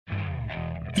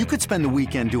You could spend the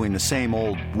weekend doing the same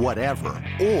old whatever,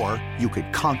 or you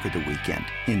could conquer the weekend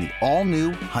in the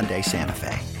all-new Hyundai Santa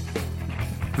Fe.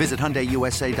 Visit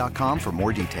HyundaiUSA.com for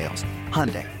more details.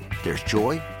 Hyundai, there's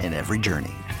joy in every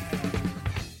journey.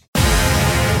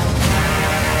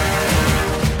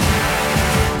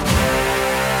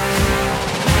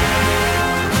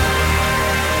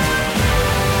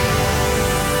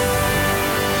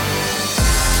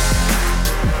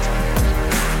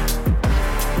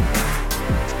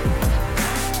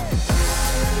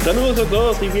 Saludos a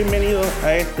todos y bienvenidos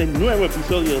a este nuevo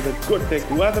episodio del Corte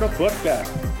 4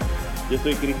 Podcast. Yo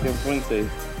soy Cristian Fuentes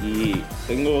y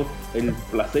tengo el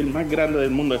placer más grande del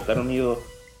mundo de estar unido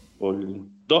por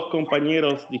dos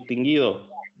compañeros distinguidos.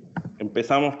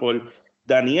 Empezamos por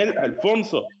Daniel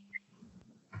Alfonso.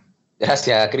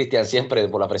 Gracias, Cristian, siempre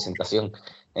por la presentación.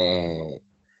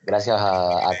 Gracias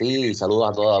a ti y saludos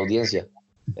a toda la audiencia.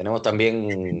 Tenemos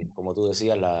también, como tú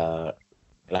decías,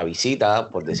 la visita,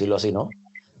 por decirlo así, ¿no?,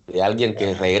 de alguien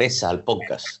que regresa al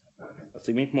podcast.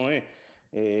 Así mismo es.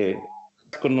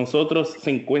 Con nosotros se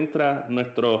encuentra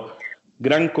nuestro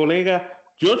gran colega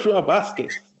Joshua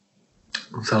Vázquez.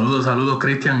 Saludos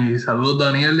Cristian y saludos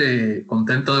Daniel.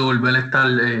 Contento de volver a estar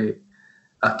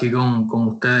aquí con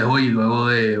ustedes hoy, luego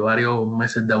de varios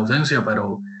meses de ausencia,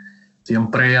 pero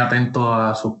siempre atento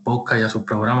a sus podcasts y a sus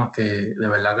programas, que de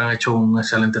verdad que han hecho un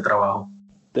excelente trabajo.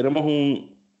 Tenemos un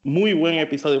muy buen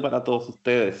episodio para todos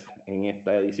ustedes en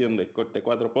esta edición de Corte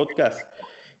 4 Podcast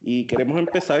y queremos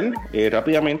empezar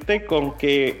rápidamente con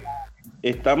que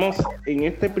estamos en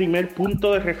este primer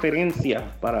punto de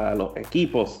referencia para los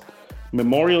equipos.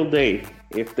 Memorial Day,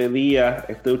 este día,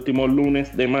 este último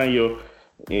lunes de mayo,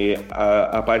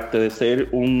 aparte de ser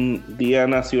un día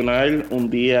nacional, un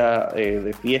día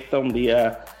de fiesta,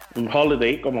 un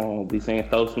holiday, como dicen en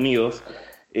Estados Unidos,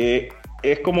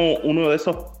 es como uno de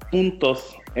esos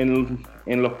puntos en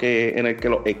el que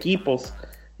los equipos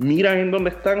miran en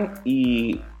dónde están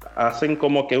y hacen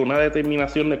como que una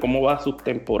determinación de cómo va su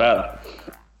temporada.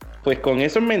 Pues con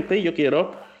eso en mente yo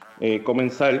quiero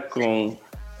comenzar con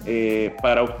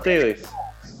para ustedes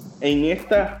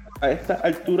a estas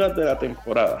alturas de la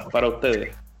temporada, para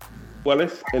ustedes, ¿cuál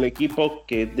es el equipo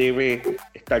que debe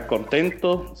estar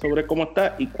contento sobre cómo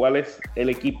está y cuál es el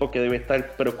equipo que debe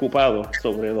estar preocupado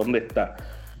sobre dónde está?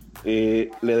 Le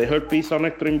dejo el piso a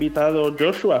nuestro invitado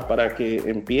Joshua para que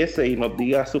empiece y nos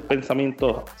diga sus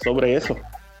pensamientos sobre eso.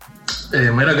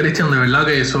 Mira, Cristian, de verdad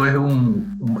que eso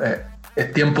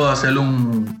es tiempo de hacer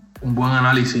un buen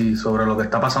análisis sobre lo que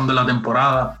está pasando en la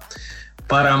temporada.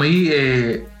 Para mí,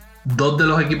 dos de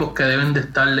los equipos que deben de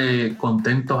estarle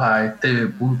contentos a este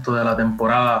punto de la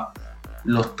temporada,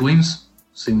 los Twins,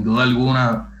 sin duda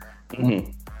alguna,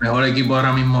 mejor equipo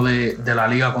ahora mismo de la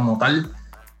liga como tal.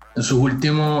 En sus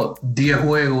últimos 10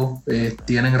 juegos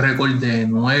tienen récord de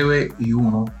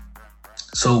 9-1.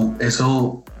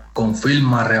 Eso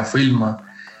reafirma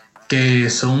que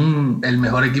son el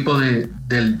mejor equipo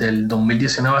del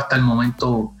 2019 hasta el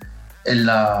momento en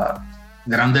la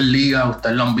Grandes Ligas.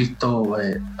 Ustedes lo han visto,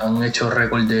 han hecho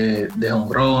récord de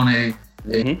jonrones,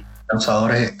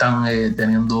 lanzadores están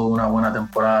teniendo una buena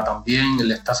temporada también,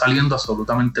 le está saliendo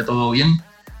absolutamente todo bien.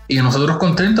 Y nosotros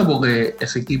contentos porque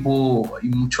ese equipo hay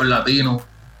muchos latinos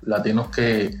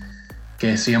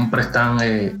que siempre están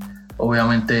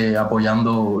obviamente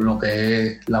apoyando lo que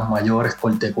es las mayores,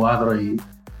 Corte 4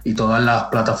 y todas las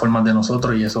plataformas de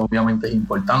nosotros, y eso obviamente es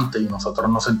importante y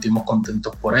nosotros nos sentimos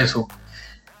contentos por eso.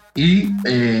 Y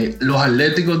los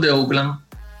Atléticos de Oakland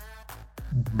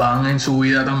van en su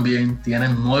vida también,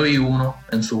 tienen 9-1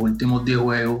 en sus últimos 10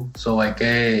 juegos,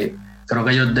 creo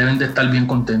que ellos deben de estar bien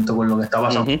contentos con lo que está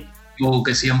pasando.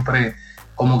 Que siempre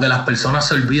como que las personas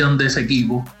se olvidan de ese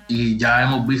equipo y ya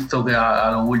hemos visto que a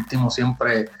lo último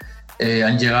siempre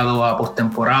han llegado a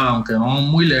postemporada, aunque no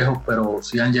muy lejos, pero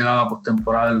sí han llegado a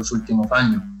postemporada en los últimos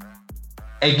años.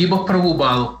 Equipos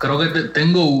preocupados, creo que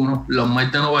tengo uno, los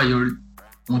Mets de Nueva York,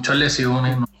 muchas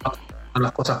lesiones, no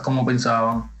las cosas como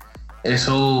pensaban.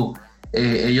 Eso,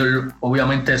 ellos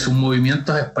obviamente sus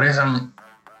movimientos expresan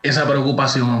esa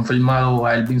preocupación. Han firmado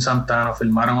a Elvin Santana,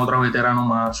 firmaron otro veterano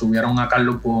más, subieron a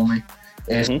Carlos Gómez,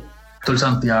 Héctor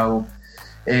Santiago.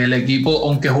 El equipo,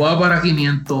 aunque juega para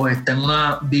 500, está en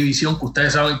una división que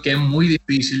ustedes saben que es muy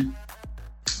difícil.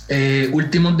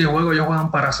 Últimos 10 juegos ellos juegan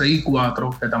para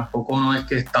 6-4, que tampoco no es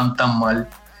que están tan mal,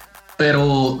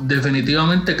 pero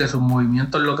definitivamente que sus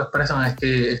movimientos lo que expresan es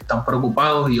que están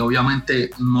preocupados y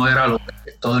obviamente no era lo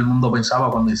que todo el mundo pensaba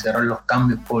cuando hicieron los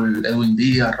cambios por Edwin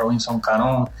Díaz, Robinson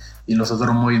Cano y los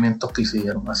otros movimientos que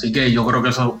hicieron. Así que yo creo que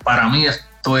eso, para mí,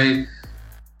 esto es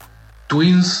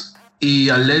Twins y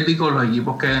Atlético, los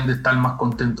equipos que deben de estar más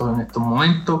contentos en estos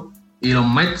momentos. Y los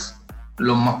Mets,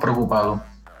 los más preocupados.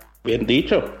 Bien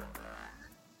dicho.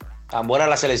 Tan buenas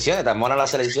las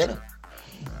selecciones.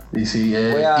 Y sí,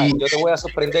 yo te voy a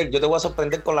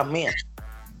sorprender con las mías.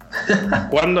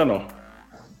 ¿Cuándo no?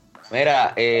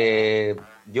 Mira,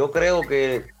 yo creo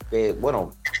que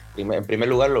bueno, en primer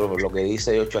lugar, lo que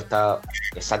dice Ocho está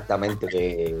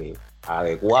exactamente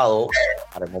adecuado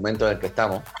para el momento en el que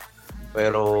estamos,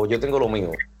 pero yo tengo lo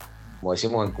mío, como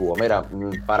decimos en Cuba. Mira,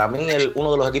 para mí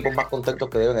uno de los equipos más contentos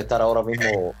que deben estar ahora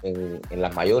mismo en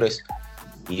las mayores,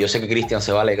 y yo sé que Cristian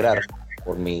se va a alegrar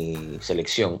por mi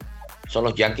selección, son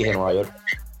los Yankees de Nueva York.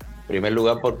 En primer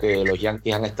lugar, porque los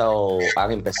Yankees han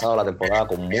empezado la temporada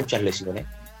con muchas lesiones,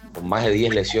 con más de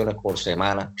 10 lesiones por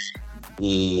semana,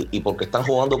 y porque están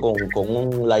jugando con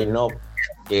un line-up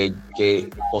que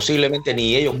posiblemente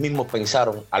ni ellos mismos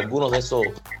pensaron, algunos de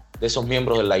esos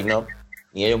miembros del line-up,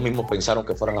 ni ellos mismos pensaron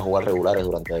que fueran a jugar regulares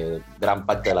durante gran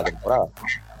parte de la temporada.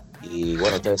 Y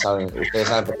bueno, ustedes saben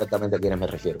perfectamente a quiénes me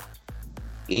refiero.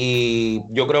 Y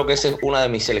yo creo que esa es una de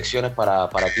mis selecciones para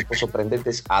equipos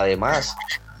sorprendentes, además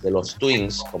de los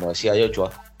Twins, como decía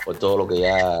Joshua, por todo lo que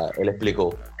ya él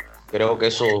explicó. Creo que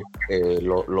eso,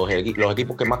 los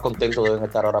equipos que más contentos deben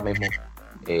estar ahora mismo,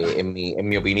 en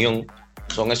mi opinión,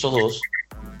 son esos dos.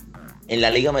 En la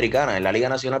Liga Americana, en la Liga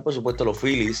Nacional, por supuesto, los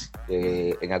Phillies,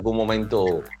 en algún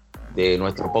momento de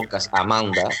nuestro podcast,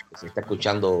 Amanda, que se está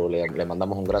escuchando, le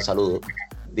mandamos un gran saludo,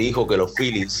 dijo que los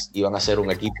Phillies iban a ser un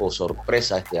equipo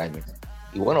sorpresa este año.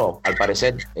 Y bueno, al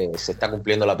parecer se está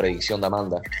cumpliendo la predicción de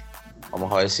Amanda.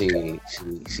 Vamos a ver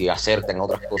si acertan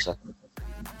otras cosas.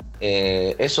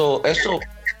 Eso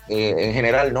en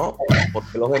general no,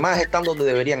 porque los demás están donde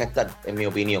deberían estar, en mi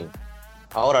opinión.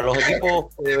 Ahora, los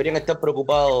equipos que deberían estar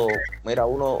preocupados, mira,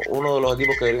 uno de los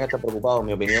equipos que deberían estar preocupados, en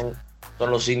mi opinión,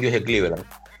 son los Indios de Cleveland,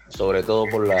 sobre todo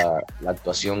por la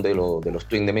actuación de los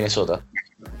Twins de Minnesota,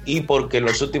 y porque en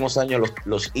los últimos años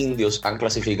los Indios han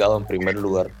clasificado en primer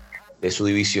lugar de su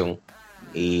división,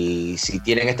 y si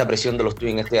tienen esta presión de los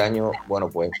Twins este año, bueno,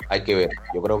 pues hay que ver.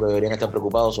 Yo creo que deberían estar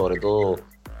preocupados, sobre todo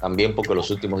también porque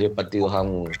los últimos 10 partidos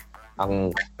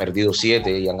han perdido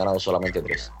 7 y han ganado solamente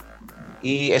 3.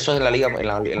 Y eso es en la Liga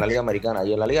Americana.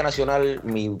 Y en la Liga Nacional,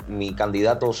 mi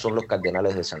candidato son los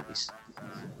Cardenales de San Luis.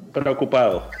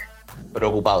 Preocupado,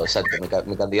 exacto.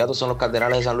 Mi candidato son los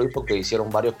Cardenales de San Luis porque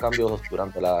hicieron varios cambios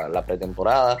durante la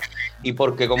pretemporada y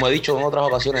porque, como he dicho en otras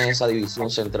ocasiones, esa división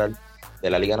central de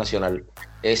la Liga Nacional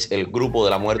es el grupo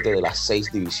de la muerte de las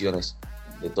 6 divisiones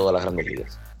de todas las grandes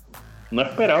ligas. No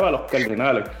esperaba a los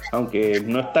Cardenales, aunque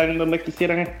no están donde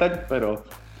quisieran estar, pero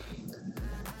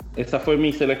esa fue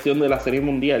mi selección de la Serie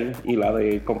Mundial y la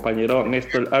de compañero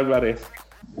Néstor Álvarez.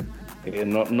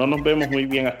 No nos vemos muy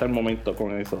bien hasta el momento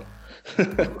con eso.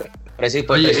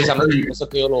 Precisamente por eso es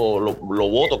que yo lo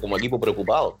voto como equipo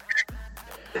preocupado.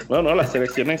 No, las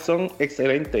selecciones son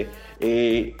excelentes.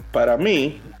 Para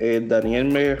mí, Daniel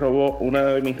me robó una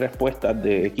de mis respuestas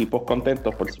de equipos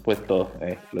contentos. Por supuesto,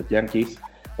 los Yankees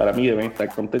para mí deben estar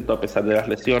contentos a pesar de las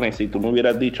lesiones. Si tú me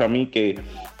hubieras dicho a mí que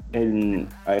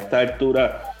a esta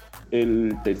altura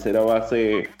el tercera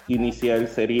base inicial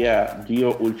sería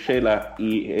Gio Urshela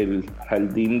y el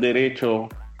jardín derecho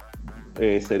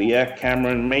sería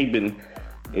Cameron Maybin,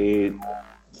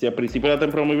 si al principio de la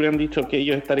temporada me hubieran dicho que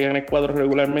ellos estarían en el cuadro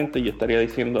regularmente, yo estaría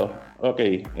diciendo, ok,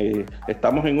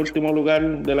 estamos en último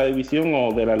lugar de la división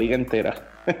o de la liga entera.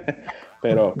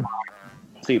 pero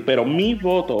mi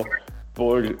voto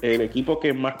por el equipo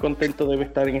que más contento debe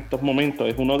estar en estos momentos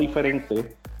es uno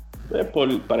diferente,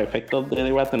 para efectos de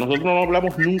debate. Nosotros no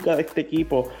hablamos nunca de este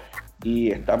equipo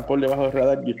y están por debajo del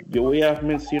radar. Yo voy a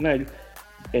mencionar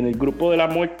en el grupo de la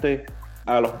muerte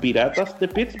a los Piratas de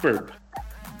Pittsburgh.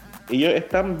 Ellos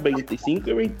están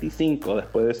 25-25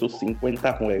 después de sus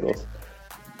 50 juegos.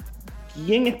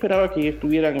 ¿Quién esperaba que ellos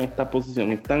estuvieran en esta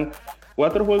posición? Están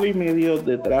 4 juegos y medio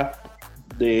detrás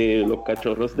de los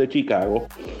Cachorros de Chicago.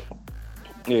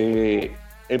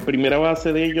 El primera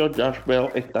base de ellos, Josh Bell,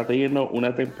 está teniendo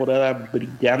una temporada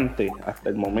brillante hasta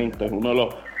el momento. Es uno de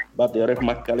los bateadores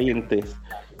más calientes.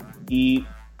 Y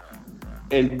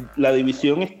la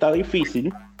división está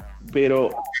difícil, pero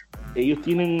ellos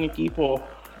tienen un equipo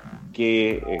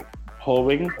que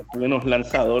joven, buenos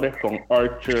lanzadores con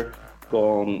Archer,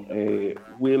 con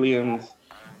Williams,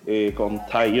 con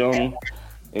Ty Young,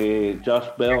 Josh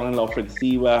Bell en la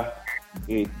ofensiva,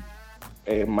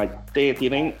 Marte,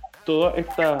 tienen todos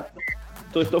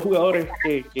estos jugadores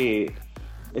que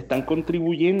están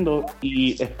contribuyendo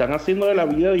y están haciendo de la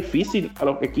vida difícil a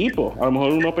los equipos. A lo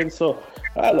mejor uno pensó,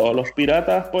 los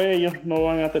Piratas, pues ellos no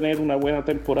van a tener una buena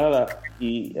temporada,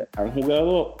 y han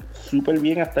jugado súper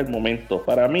bien hasta el momento.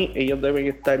 Para mí, ellos deben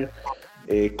estar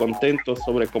contentos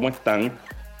sobre cómo están.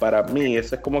 Para mí,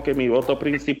 ese es como que mi voto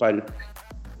principal.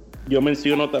 Yo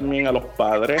menciono también a los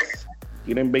Padres,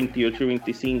 tienen 28 y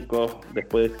 25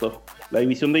 después de esto. La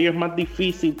división de ellos es más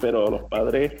difícil, pero los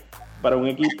Padres, para un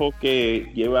equipo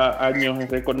que lleva años en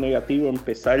récord negativo,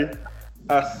 empezar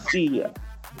así,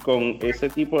 con ese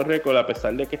tipo de récord, a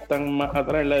pesar de que están más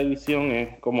atrás en la división,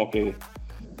 es como que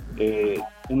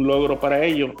un logro para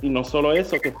ellos. Y no solo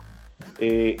eso, que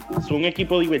es un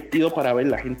equipo divertido para ver.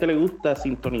 La gente le gusta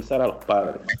sintonizar a los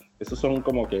Padres. Esos son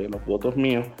como que los votos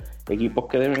míos, equipos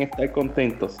que deben estar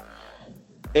contentos.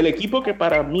 El equipo que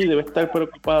para mí debe estar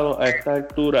preocupado a esta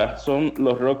altura son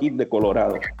los Rockies de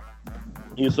Colorado.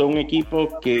 Y son un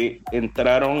equipo que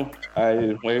entraron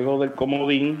al juego del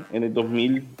comodín en el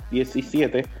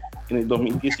 2017. En el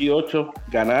 2018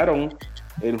 ganaron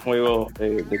el juego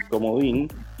del comodín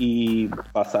y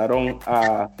pasaron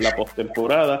a la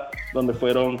postemporada, donde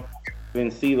fueron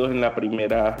vencidos en la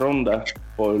primera ronda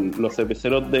por los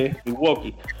Cerveceros de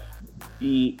Milwaukee.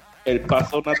 Y el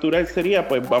paso natural sería,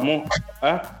 pues vamos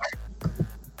a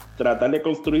tratar de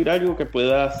construir algo que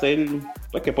pueda hacer,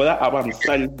 pues que pueda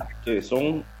avanzar, que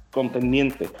son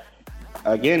contendientes.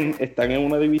 Again, están en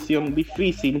una división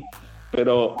difícil,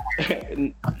 pero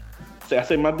se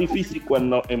hace más difícil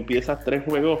cuando empiezas 3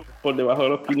 juegos por debajo de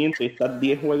los 500 y estás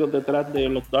 10 juegos detrás de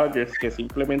los Dodgers, que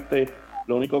simplemente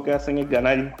lo único que hacen es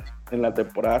ganar en la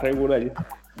temporada regular.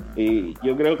 Y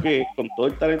yo creo que con todo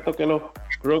el talento que los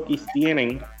Rockies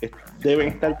tienen, deben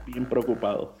estar bien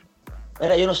preocupados.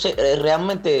 Mira, yo no sé,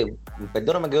 realmente,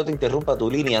 perdóname que yo te interrumpa tu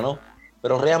línea, ¿no?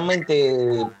 Pero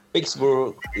realmente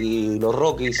Pittsburgh y los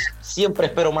Rockies, siempre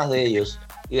espero más de ellos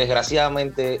y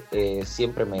desgraciadamente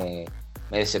siempre me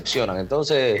decepcionan.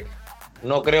 Entonces,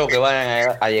 no creo que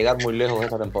vayan a llegar muy lejos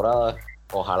esta temporada.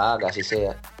 Ojalá que así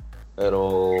sea.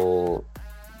 Pero,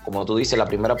 como tú dices, la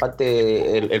primera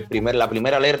parte, la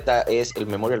primera alerta es el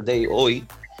Memorial Day hoy.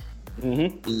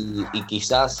 Uh-huh. Y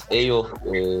quizás ellos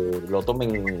lo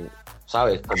tomen,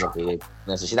 ¿sabes? Como que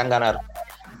necesitan ganar.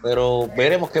 Pero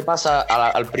veremos qué pasa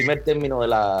al primer término a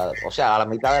la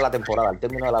mitad de la temporada, al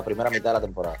término de la primera mitad de la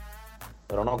temporada.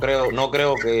 Pero no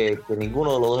creo que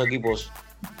ninguno de los dos equipos,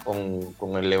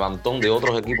 con el levantón de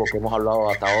otros equipos que hemos hablado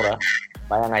hasta ahora,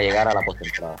 vayan a llegar a la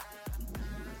postemporada.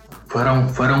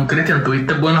 Fueron Cristian,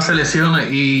 tuviste buenas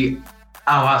selecciones y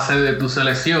a base de tus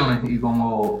selecciones, y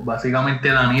como básicamente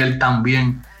Daniel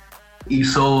también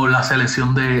hizo la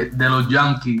selección de los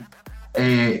Yankees,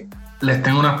 les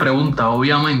tengo unas preguntas.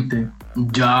 Obviamente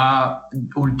ya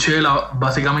Urshela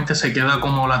básicamente se queda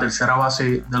como la tercera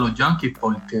base de los Yankees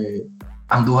porque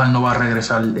Andújar no va a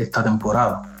regresar esta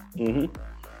temporada. Uh-huh.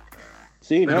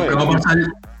 Sí, pero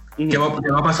 ¿qué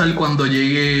va a pasar cuando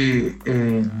llegue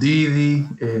Didi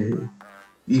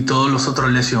y todos los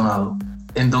otros lesionados?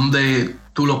 ¿En dónde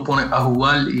tú los pones a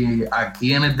jugar y a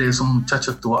quiénes de esos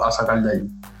muchachos tú vas a sacar de ahí?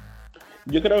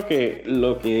 Yo creo que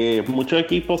lo que muchos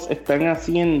equipos están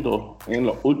haciendo en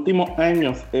los últimos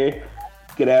años es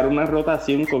crear una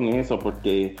rotación con eso,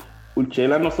 porque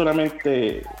Urshela no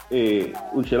solamente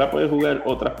Urshela puede jugar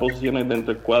otras posiciones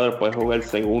dentro del cuadro, puede jugar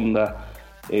segunda.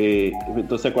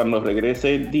 Entonces cuando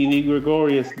regrese Didi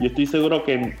Gregorius, yo estoy seguro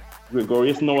que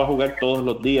Gregorius no va a jugar todos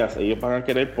los días. Ellos van a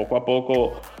querer poco a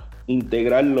poco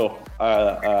integrarlo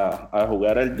a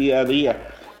jugar al día a día.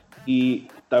 Y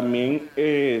también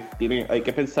hay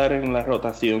que pensar en la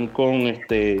rotación con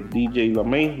DJ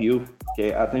LeMahieu,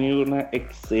 que ha tenido una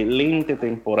excelente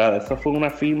temporada. Esa fue una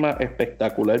firma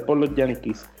espectacular por los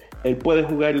Yankees. Él puede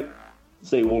jugar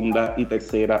segunda y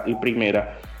tercera y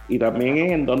primera. Y también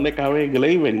es en donde cabe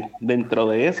Gleyber dentro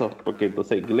de eso, porque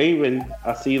entonces Gleyber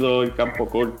ha sido el campo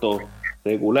corto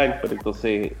regular, pero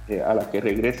entonces a la que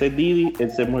regrese Didi,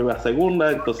 él se mueve a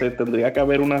segunda, entonces tendría que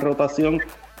haber una rotación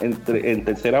en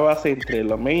tercera base entre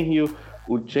LeMahieu,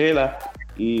 Urshela,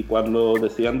 y cuando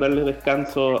decidan darle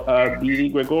descanso a Didi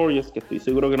Gregorius, que estoy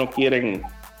seguro que no quieren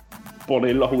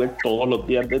ponerlo a jugar todos los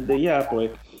días desde ya,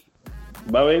 pues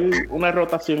va a haber una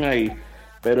rotación ahí.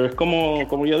 Pero es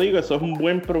como yo digo, eso es un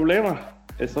buen problema.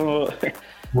 Eso,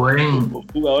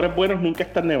 jugadores buenos nunca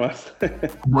están de más.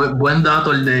 Buen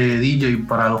dato el de DJ.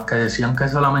 Para los que decían que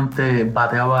solamente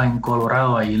bateaba en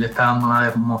Colorado, ahí le está dando una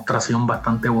demostración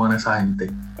bastante buena a esa gente.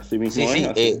 Así mismo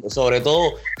sobre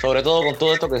todo con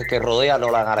todo esto que rodea a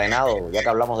Nolan Arenado, ya que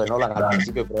hablamos de Nolan al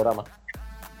principio del programa.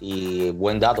 Y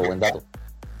buen dato.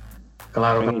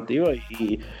 Claro. Definitivo.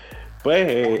 Y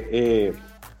pues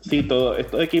sí, todos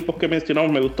estos equipos que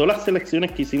mencionamos, me gustó las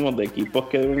selecciones que hicimos de equipos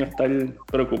que deben estar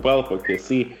preocupados, porque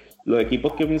sí, los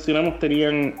equipos que mencionamos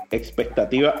tenían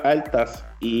expectativas altas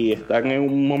y están en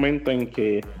un momento en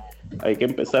que hay que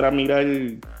empezar a mirar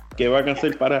qué van a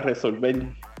hacer para resolver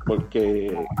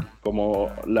porque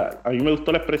a mí me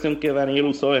gustó la expresión que Daniel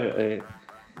usó,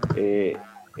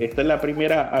 esta es la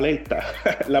primera alerta,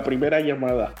 la primera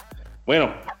llamada.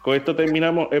 Bueno, con esto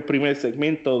terminamos el primer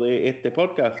segmento de este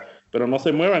podcast, pero no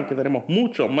se muevan que tenemos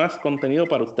mucho más contenido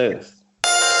para ustedes.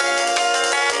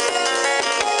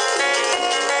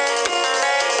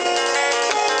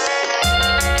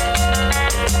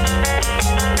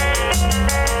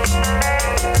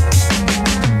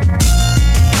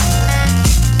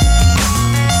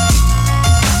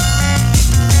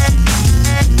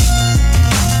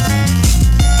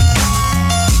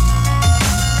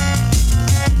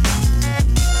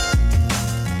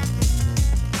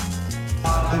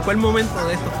 ¿Cuál momento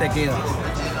de estos te queda?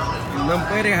 Hernán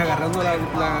Pérez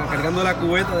cargando la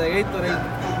cubeta de Gatorade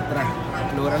tras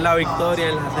lograr la victoria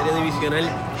en la serie divisional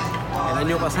el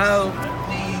año pasado.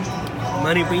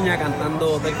 Manny Piña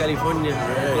cantando Hotel California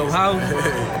en Clubhouse.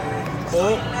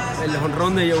 O el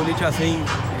jonrón de Yoeli Chacín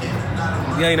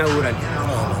el día inaugural.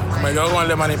 Me quedo con el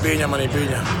de Manny Piña.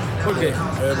 ¿Por qué?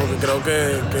 Porque creo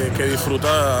que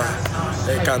disfruta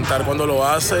cantar cuando lo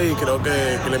hace y creo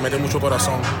que le mete mucho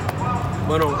corazón.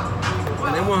 Bueno,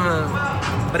 tenemos a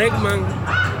Bregman y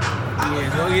el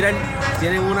Joe Girard,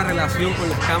 tienen una relación con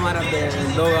las cámaras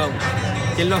del dugout.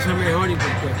 ¿Quién lo hace mejor y por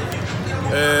qué?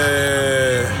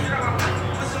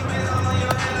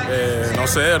 No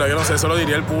sé, de verdad que no sé, eso lo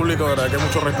diría el público, de verdad que hay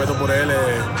mucho respeto por él.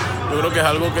 Yo creo que es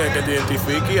algo que te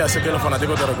identifique y hace que los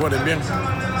fanáticos te recuerden bien.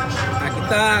 Aquí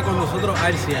está con nosotros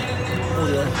Arcia.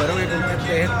 Espero que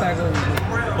conteste esta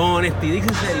con honestidad y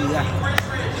sinceridad.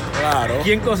 Claro.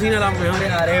 ¿Quién cocina las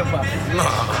mejores arepas? No.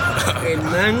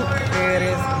 Hernán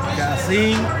Pérez,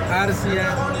 Chacín,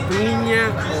 Arcia,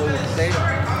 Piña o usted,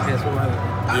 Jesús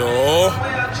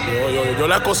Álvarez. Yo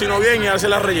las cocino bien y Arcia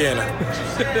las rellena.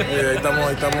 Ahí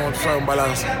estamos en un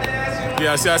balance. Y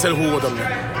Arcia hace el jugo también.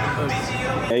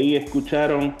 Ahí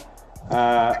escucharon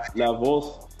a la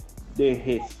voz de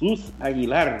Jesús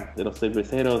Aguilar de los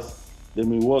Cerveceros de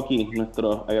Milwaukee.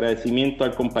 Nuestro agradecimiento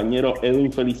al compañero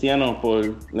Edwin Feliciano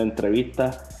por la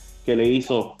entrevista que le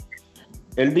hizo.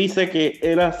 Él dice que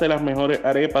él hace las mejores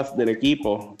arepas del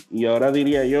equipo y ahora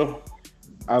diría yo,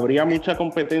 habría mucha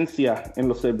competencia en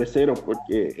los cerveceros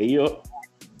porque ellos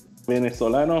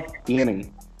venezolanos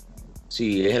tienen.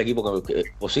 Sí, es el equipo que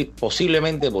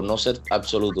posiblemente, por no ser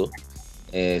absoluto,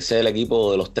 sea el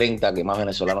equipo de los 30 que más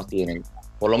venezolanos tienen.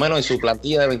 Por lo menos en su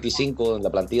plantilla de 25, en la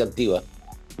plantilla activa,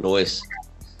 lo es.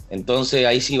 Entonces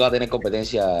ahí sí va a tener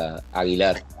competencia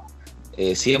Aguilar.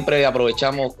 Siempre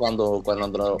aprovechamos cuando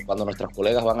nuestros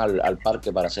colegas van al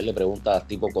parque para hacerle preguntas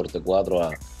tipo corte 4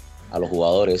 a los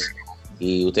jugadores.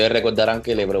 Y ustedes recordarán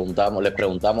que les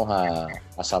preguntamos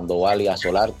a Sandoval y a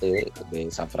Solarte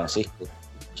de San Francisco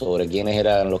sobre quiénes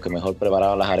eran los que mejor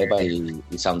preparaban las arepas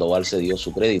y Sandoval se dio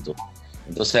su crédito.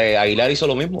 Entonces Aguilar hizo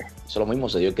lo mismo,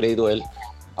 se dio el crédito a él,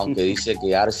 aunque dice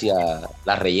que Arcia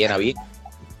la rellena bien.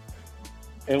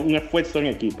 Es un esfuerzo en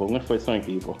equipo.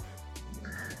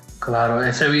 Claro,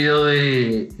 ese video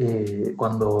de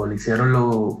cuando le hicieron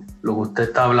lo que usted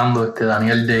está hablando,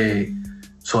 Daniel, de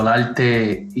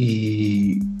Solarte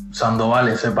y Sandoval,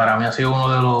 ese para mí ha sido uno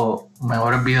de los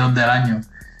mejores videos del año.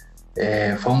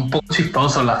 Fue un poco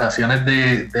chistoso las reacciones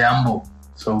de ambos,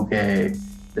 que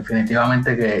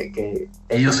definitivamente que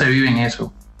ellos se viven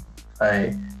eso.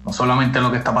 No solamente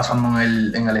lo que está pasando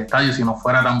en el estadio, sino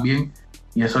fuera también.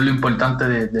 Y eso es lo importante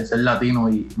de ser latino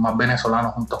y más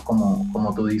venezolanos juntos,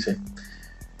 como tú dices.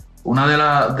 Una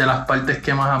de las partes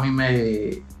que más a mí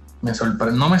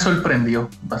no me sorprendió,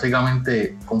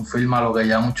 básicamente confirma lo que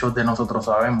ya muchos de nosotros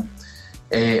sabemos.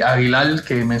 Aguilar,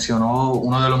 que mencionó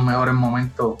uno de los mejores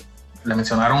momentos, le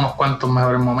mencionaron unos cuantos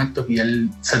mejores momentos y él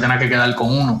se tenía que quedar con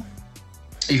uno.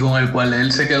 Y con el cual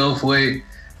él se quedó fue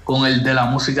con el de la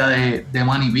música de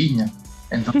Manny Piña.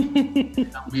 Entonces,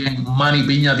 también Manny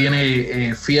Piña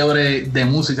tiene fiebre de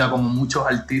música como muchos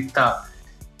artistas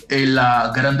en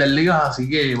las grandes ligas, así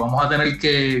que vamos a tener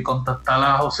que contactar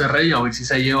a José Reyes a ver si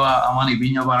se lleva a Manny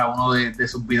Piña para uno de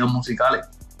sus videos musicales.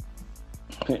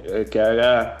 Que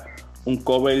haga un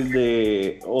cover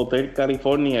de Hotel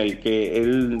California y que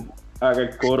él haga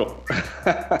el coro.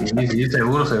 Sí,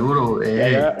 seguro.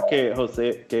 Que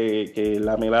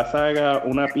la Melaza haga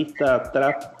una pista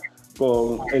trap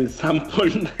con el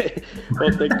sample de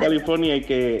Hotel California y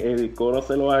que el coro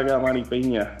se lo haga Manny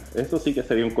Piña. Eso sí que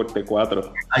sería un corte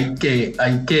 4. Hay que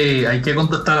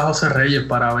contactar a José Reyes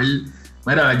para ver.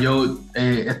 Mira, yo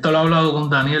esto lo he hablado con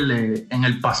Daniel en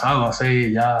el pasado,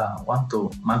 hace ya,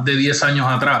 más de 10 años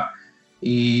atrás.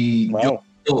 Y wow.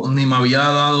 Yo ni me había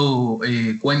dado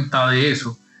cuenta de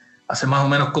eso. Hace más o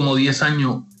menos como 10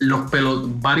 años,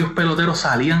 varios peloteros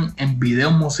salían en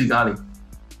videos musicales.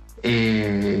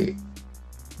 Te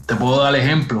puedo dar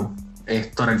ejemplo.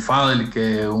 Héctor El Father,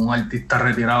 que es un artista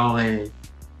retirado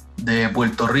de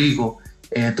Puerto Rico,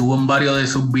 tuvo en varios de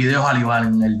sus videos a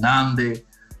Iván Hernández,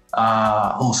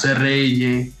 a José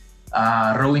Reyes,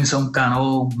 a Robinson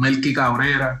Cano, Melky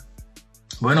Cabrera.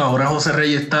 Bueno, ahora José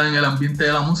Reyes está en el ambiente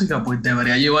de la música, pues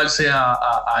debería llevarse a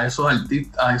esos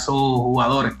artistas, a esos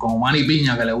jugadores, como Manny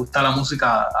Piña, que le gusta la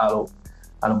música,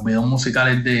 a los videos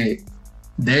musicales de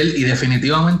él, y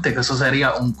definitivamente que eso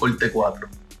sería un corte 4.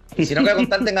 Y si no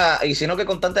que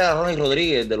contacten a Ronnie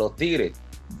Rodríguez de los Tigres.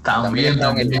 También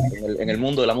está en el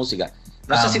mundo de la música.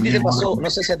 No sé si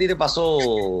a ti te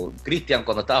pasó, Cristian,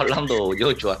 cuando estaba hablando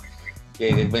Yochoa,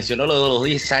 que mencionó lo de los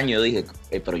 10 años. Yo dije,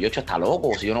 pero Yochoa está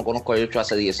loco, si yo no conozco a Yochoa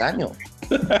hace 10 años.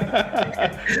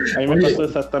 A mí me pasó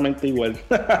exactamente igual.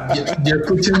 Yo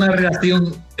escuché una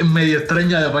reacción medio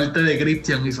extraña de parte de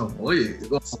Cristian y hizo, oye.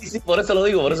 Sí, por eso lo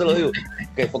digo.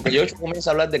 Porque Yochoa comienza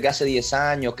a hablar de que hace 10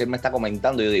 años, que él me está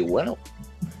comentando, y yo digo, bueno,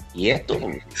 ¿y esto?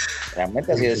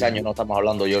 Realmente hace 10 años no estamos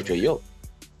hablando Yochoa y yo.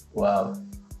 Wow.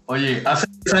 Oye, hace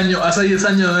 10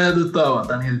 años ¿dónde tú estabas,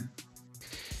 Daniel?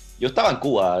 Yo estaba en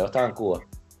Cuba.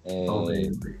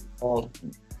 Okay. No,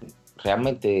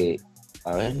 realmente,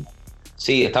 a ver.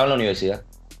 Sí, estaba en la universidad.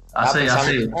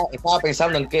 Estaba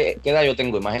pensando en qué edad yo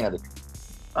tengo, imagínate.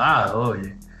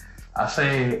 Oye.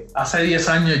 Hace 10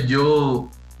 años yo,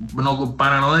 no,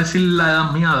 para no decir la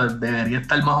edad mía, debería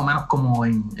estar más o menos como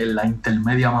en la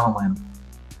intermedia más o menos.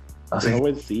 Así,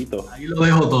 jovencito. Ahí lo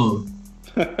dejo todo.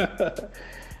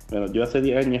 Bueno, yo hace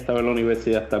 10 años estaba en la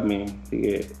universidad también, así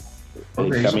que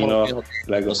el camino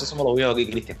largo. No sé si me lo veo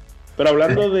aquí, Cristian. Pero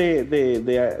hablando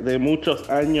de muchos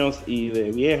años y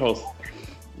de viejos,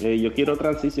 yo quiero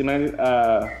transicionar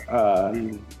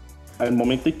al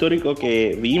momento histórico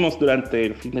que vimos durante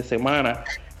el fin de semana.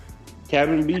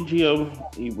 Cavan Biggio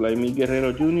y Vladimir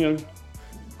Guerrero Jr.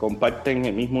 comparten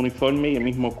el mismo uniforme y el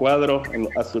mismo cuadro en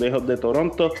los Azulejos de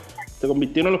Toronto. Se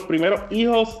convirtieron en los primeros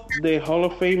hijos de Hall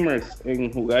of Famers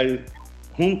en jugar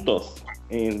juntos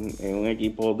en un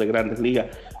equipo de Grandes Ligas.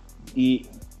 Y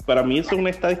para mí eso es una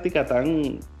estadística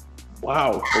tan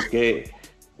wow, porque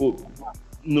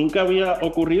nunca había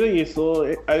ocurrido, y eso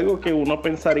es algo que uno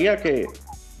pensaría que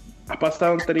ha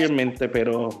pasado anteriormente,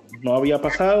 pero no había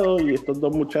pasado, y estos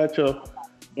dos muchachos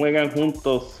juegan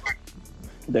juntos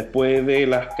después de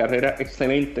las carreras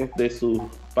excelentes de sus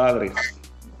padres.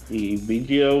 Y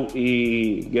Biggio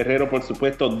y Guerrero, por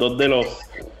supuesto, dos de los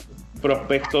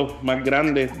prospectos más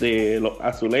grandes de los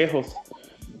Azulejos.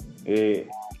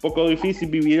 Un poco difícil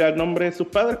vivir al nombre de sus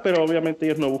padres, pero obviamente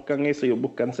ellos no buscan eso, ellos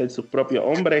buscan ser sus propios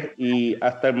hombres, y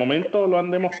hasta el momento lo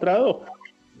han demostrado.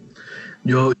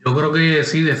 Yo creo que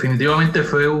sí, definitivamente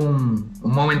fue un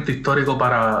momento histórico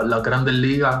para las Grandes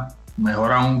Ligas,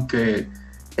 mejor aún que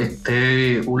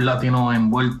esté un latino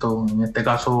envuelto, en este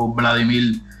caso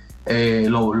Vladimir,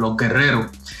 los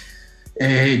Guerreros.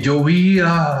 Yo vi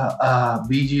a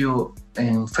Biggio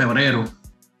en febrero,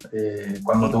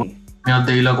 cuando tuve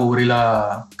de ir a cubrir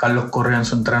a Carlos Correa en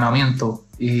su entrenamiento,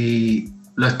 y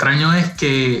lo extraño es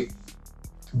que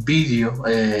Biggio,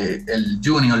 el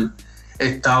junior,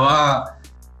 estaba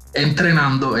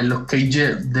entrenando en los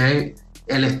cages del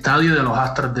estadio de los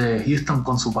Astros de Houston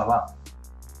con su papá.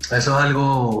 Eso es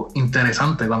algo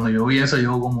interesante. Cuando yo vi eso,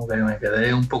 yo como que me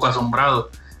quedé un poco asombrado,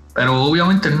 pero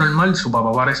obviamente es normal. Su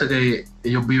papá parece que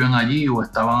ellos viven allí o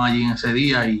estaban allí en ese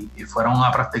día y fueron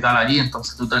a practicar allí.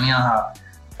 Entonces tú tenías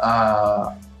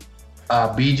a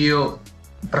Biggio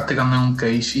practicando en un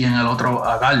cage y en el otro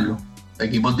a Carlos,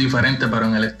 equipos diferentes, pero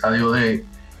en el estadio de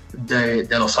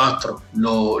los Astros.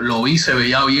 Lo vi, se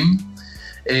veía bien.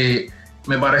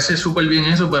 Me parece súper bien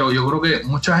eso, pero yo creo que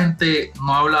mucha gente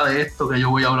no habla de esto que yo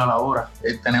voy a hablar ahora.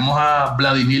 Tenemos a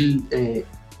Vladimir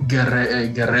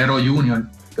Guerrero Jr.,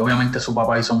 que obviamente su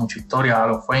papá hizo mucha historia,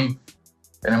 Hall of Fame.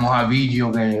 Tenemos a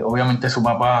Biggio, que obviamente su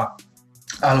papá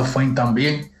Hall of Fame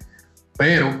también.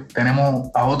 Pero tenemos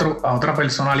a otra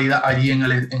personalidad allí en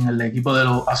el equipo de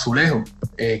los Azulejos,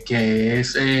 que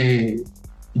es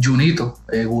Junito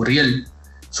Gurriel.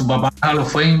 Su papá Hall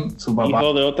of Fame, su papá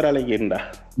hijo de otra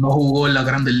leyenda. No jugó en las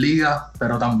Grandes Ligas,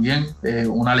 pero también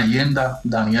una leyenda.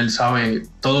 Daniel sabe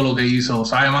todo lo que hizo,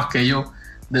 sabe más que yo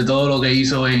de todo lo que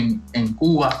hizo en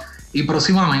Cuba. Y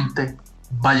próximamente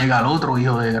va a llegar otro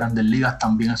hijo de Grandes Ligas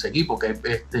también a ese equipo, que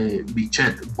es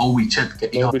Bo Bichette, que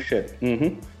es hijo.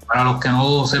 Para los que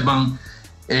no sepan,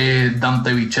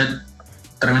 Dante Bichette,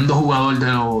 tremendo jugador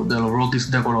de los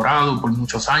Rockies de Colorado por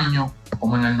muchos años,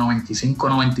 como en el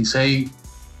 95-96,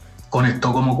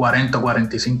 conectó como 40 o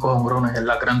 45 jonrones en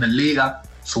las Grandes Ligas.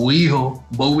 Su hijo,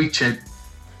 Bo Bichette,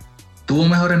 tuvo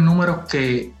mejores números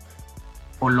que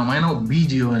por lo menos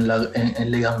Biggio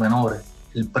en ligas menores.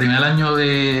 El primer año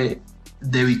de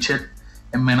Bichette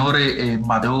en menores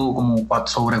bateó como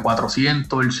sobre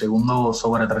 400, el segundo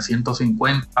sobre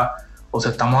 350. O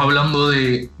sea, estamos hablando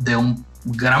de un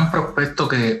gran prospecto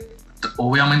que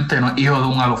obviamente no es hijo de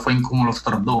un Hall of Fame como los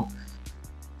otros dos,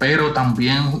 pero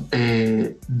también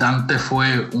Dante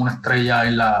fue una estrella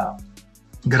en las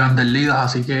Grandes Ligas,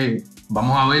 así que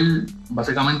vamos a ver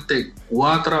básicamente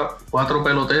cuatro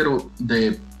peloteros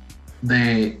de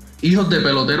hijos de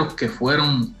peloteros que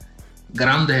fueron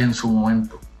grandes en su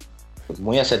momento.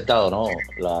 Muy acertado, ¿no?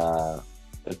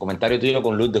 El comentario tuyo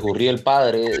con Luz de Gurriel el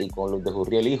padre y con Luz de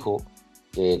Gurriel el hijo,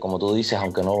 que como tú dices,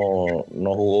 aunque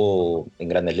no jugó en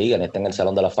Grandes Ligas, no está en el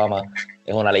Salón de la Fama,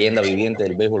 es una leyenda viviente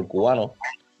del béisbol cubano.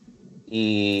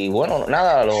 Y bueno,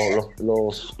 nada,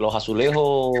 los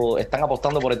azulejos están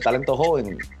apostando por el talento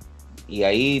joven y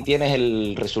ahí tienes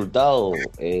el resultado,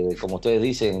 como ustedes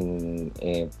dicen,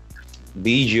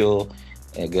 Biggio,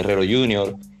 Guerrero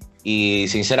Jr., y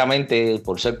sinceramente,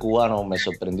 por ser cubano, me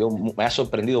ha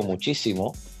sorprendido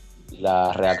muchísimo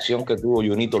la reacción que tuvo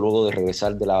Junito luego de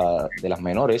regresar de las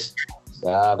menores.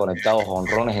 Se ha conectado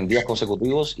jonrones en días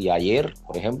consecutivos y ayer,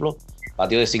 por ejemplo,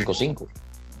 batió de 5-5.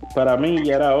 Para mí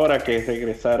ya era hora que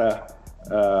regresara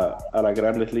a las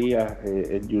Grandes Ligas,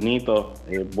 el Junito.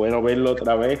 Bueno verlo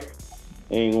otra vez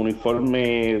en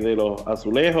uniforme de los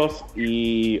azulejos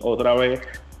y otra vez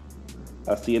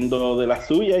haciendo de la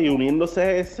suya y uniéndose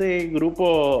a ese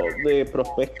grupo de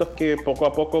prospectos que poco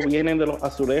a poco vienen de los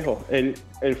azulejos.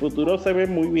 El futuro se ve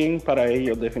muy bien para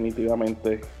ellos,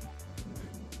 definitivamente.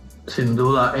 Sin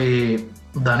duda.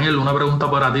 Daniel, una pregunta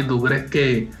para ti. ¿Tú crees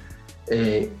que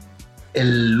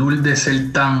el Lul de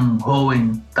ser tan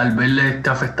joven tal vez le esté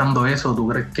afectando eso? ¿Tú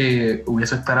crees que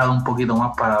hubiese esperado un poquito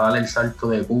más para darle el salto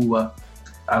de Cuba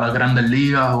a las Grandes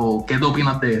Ligas? ¿O qué tú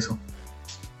opinas de eso?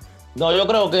 No, yo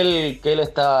creo que él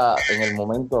está en el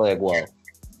momento adecuado.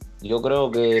 Yo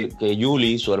creo que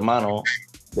Yuli, su hermano,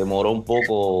 demoró un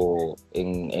poco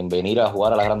en venir a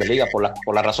jugar a las Grandes Ligas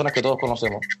por las razones que todos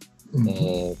conocemos.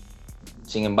 Uh-huh.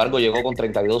 Sin embargo, llegó con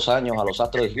 32 años a los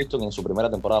Astros de Houston y en su primera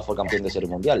temporada fue campeón de Serie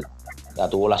Mundial. Ya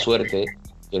tuvo la suerte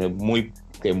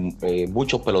que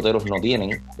muchos peloteros no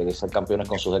tienen de ser campeones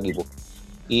con sus equipos.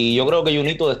 Y yo creo que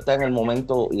Junito está en el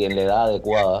momento y en la edad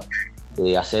adecuada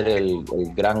de hacer el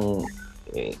gran,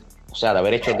 de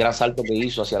haber hecho el gran salto que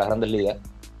hizo hacia las Grandes Ligas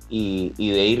y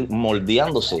de ir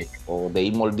moldeándose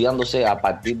a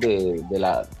partir de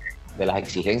las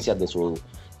exigencias de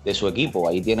su equipo.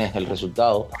 Ahí tienes el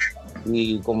resultado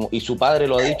y su padre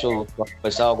lo ha dicho, lo ha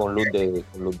conversado con Luz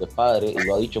de padre y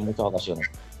lo ha dicho en muchas ocasiones.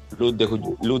 Luz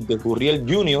de Gurriel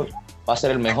Jr. va a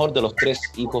ser el mejor de los 3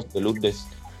 hijos de Luz de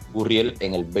Gurriel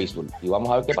en el béisbol y vamos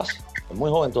a ver qué pasa. Es muy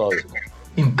joven todavía.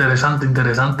 Interesante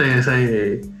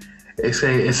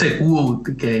ese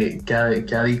quote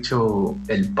que ha dicho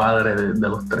el padre de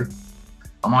los 3.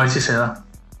 Vamos a ver si se da.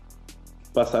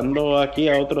 Pasando aquí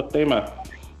a otros temas,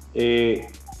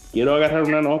 quiero agarrar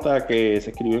una nota que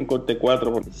se escribió en Corte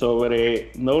 4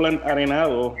 sobre Nolan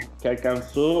Arenado, que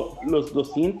alcanzó los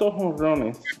 200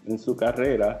 jonrones en su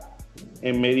carrera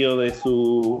en medio de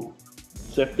su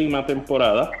 7ª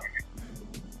temporada.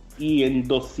 Y en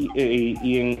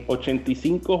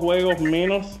 85 juegos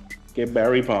menos que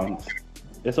Barry Bonds.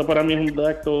 Eso para mí es un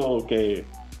dato que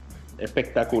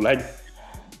espectacular.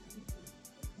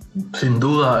 Sin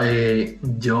duda,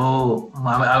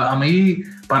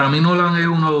 para mí Nolan es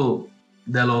uno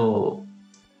de los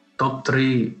top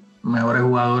 3 mejores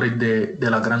jugadores de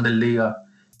las Grandes Ligas,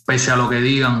 pese a lo que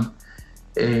digan.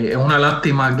 Es una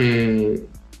lástima que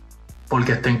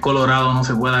porque esté en Colorado no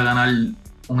se pueda ganar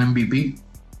un MVP.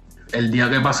 El día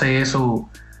que pase eso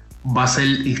va a ser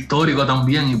histórico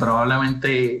también y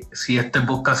probablemente si este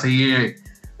podcast sigue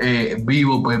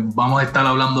vivo, pues vamos a estar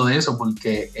hablando de eso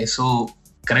porque eso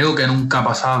creo que nunca ha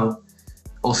pasado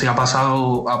o si ha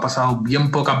pasado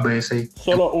bien pocas veces.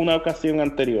 Solo una ocasión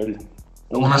anterior.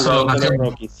 Una sola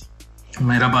ocasión.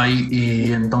 Mira para ahí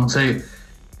y entonces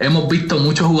hemos visto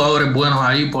muchos jugadores buenos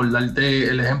ahí. Por darte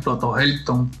el ejemplo, Todd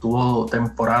Helton tuvo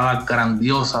temporadas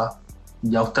grandiosas.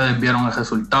 Ya ustedes vieron el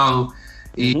resultado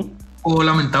y un poco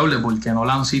lamentable porque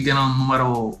Nolan sí tiene un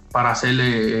número para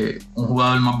serle un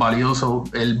jugador más valioso,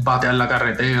 él batea en la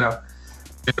carretera,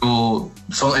 pero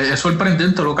es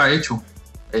sorprendente lo que ha hecho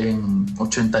en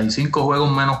 85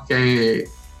 juegos menos que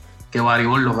Barry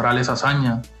Bonds lograr esa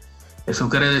hazaña. Eso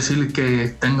quiere decir que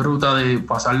está en ruta de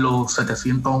pasar los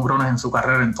 700 jonrones en su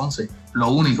carrera. Entonces, lo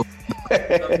único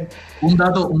un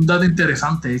dato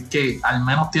interesante es que al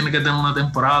menos tiene que tener una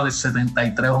temporada de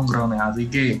 73 jonrones, así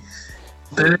que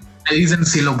ustedes me dicen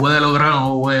si lo puede lograr o no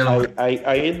lo puede lograr.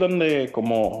 Ahí es donde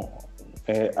como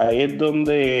Ahí es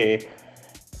donde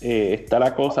está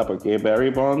la cosa, porque Barry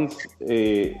Bonds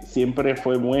siempre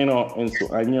fue bueno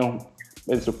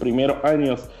en sus primeros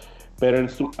años, pero en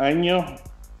sus años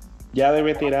ya de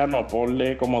veterano,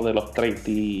 ponle como de los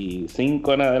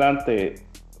 35 en adelante,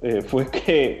 fue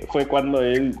cuando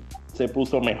él se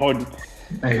puso mejor.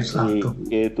 Exacto.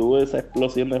 Y tuvo esa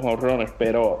explosión de jonrones,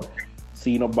 pero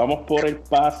si nos vamos por el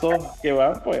paso que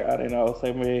va, pues Arenado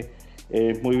se ve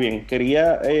muy bien.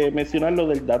 Quería mencionar lo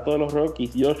del dato de los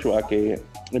Rockies, Joshua, que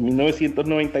en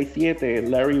 1997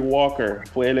 Larry Walker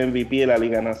fue el MVP de la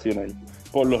Liga Nacional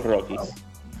por los Rockies.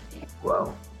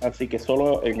 Wow. Así que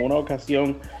solo en una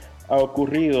ocasión ha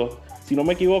ocurrido. Si no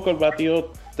me equivoco, él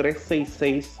batió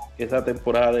 3.66 esa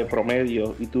temporada de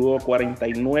promedio y tuvo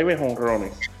 49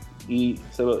 jonrones. Y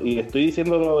estoy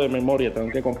diciéndolo de memoria, tengo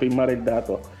que confirmar el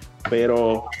dato.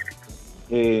 Pero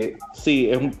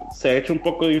sí, se ha hecho un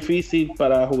poco difícil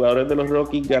para jugadores de los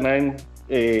Rockies ganar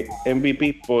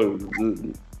MVP por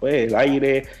el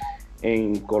aire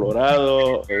en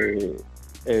Colorado.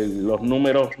 Los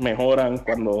números mejoran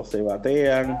cuando se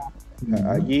batean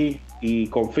allí, y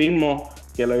confirmo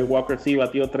que Larry Walker sí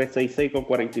batió 3.66 con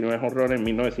 49 jonrones en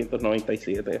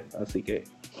 1997, así que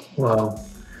wow.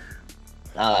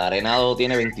 Nada, Arenado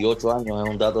tiene 28 años, es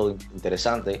un dato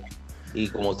interesante, y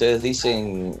como ustedes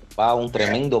dicen, va a un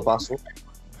tremendo paso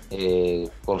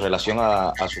con relación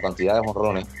a su cantidad de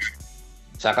jonrones.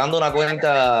 Sacando una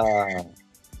cuenta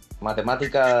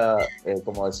matemática,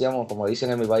 como dicen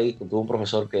en mi país, tuve un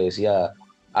profesor que decía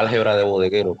álgebra de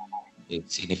bodeguero.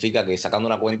 Significa que sacando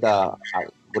una cuenta a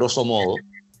grosso modo,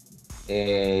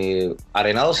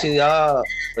 Arenado si da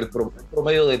el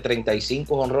promedio de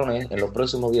 35 jonrones en los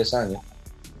próximos 10 años,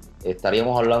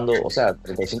 estaríamos hablando,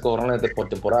 35 jonrones por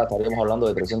temporada, estaríamos hablando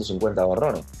de 350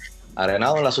 jonrones.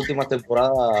 Arenado en las últimas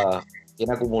temporadas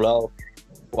tiene acumulado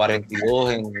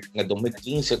 42 en el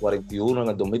 2015, 41 en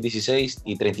el 2016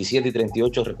 y 37 y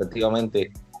 38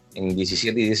 respectivamente en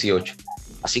 17 y 18.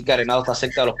 Así que Arenado está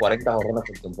cerca de los 40 jonrones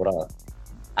por temporada.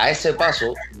 A ese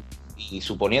paso, y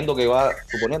sabiendo que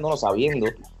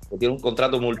tiene un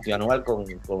contrato multianual con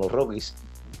los Rockies,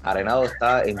 Arenado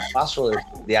está en paso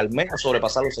de al menos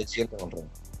sobrepasar los 600 jonrones.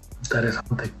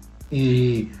 Interesante.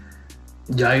 Y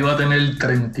ya iba a tener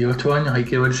 38 años, hay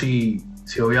que ver si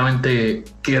obviamente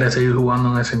quiere seguir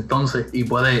jugando en ese entonces y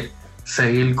puede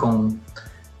seguir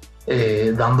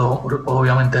dando,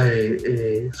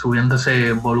 obviamente, subiendo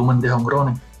ese volumen de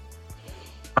jonrones.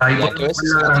 Ahí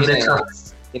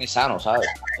tiene sano, ¿sabes?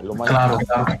 Es lo más claro.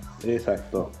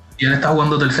 Exacto. Y él está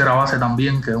jugando tercera base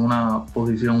también, que es una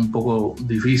posición un poco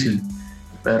difícil,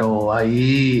 pero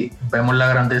ahí vemos la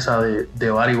grandeza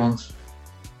de Barry Bonds,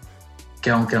 que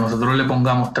aunque nosotros le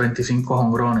pongamos 35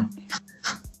 jonrones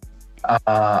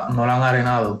a Nolan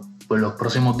Arenado por los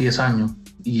próximos 10 años,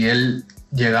 y él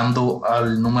llegando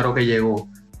al número que llegó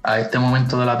a este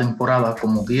momento de la temporada,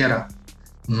 como quiera,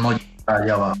 no llega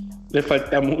allá abajo. Le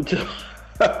falta mucho.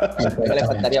 Le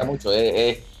faltaría mucho.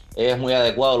 Es muy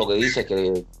adecuado lo que dice,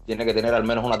 que tiene que tener al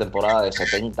menos una temporada de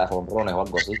 70 jonrones o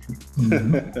algo así.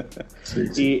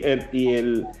 Sí.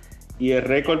 Y el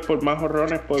récord por más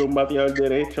jonrones por un bateador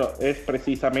derecho es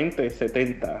precisamente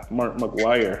 70, Mark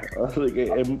McGwire. Así que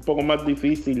es un poco más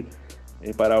difícil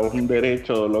para un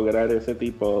derecho lograr ese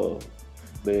tipo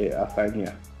de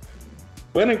hazaña.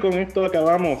 Bueno, y con esto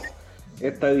acabamos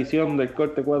esta edición del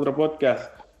Corte 4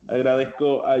 Podcast.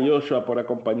 Agradezco a Joshua por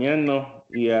acompañarnos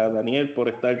y a Daniel por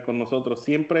estar con nosotros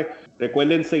siempre.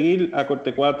 Recuerden seguir a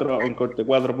Corte 4 en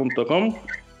corte4.com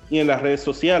y en las redes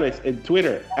sociales, en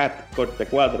Twitter,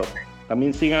 @Corte4.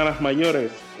 También sigan a las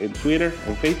mayores en Twitter,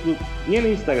 en Facebook y en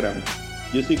Instagram.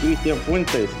 Yo soy Cristian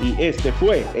Fuentes y este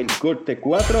fue el Corte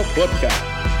 4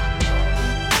 Podcast.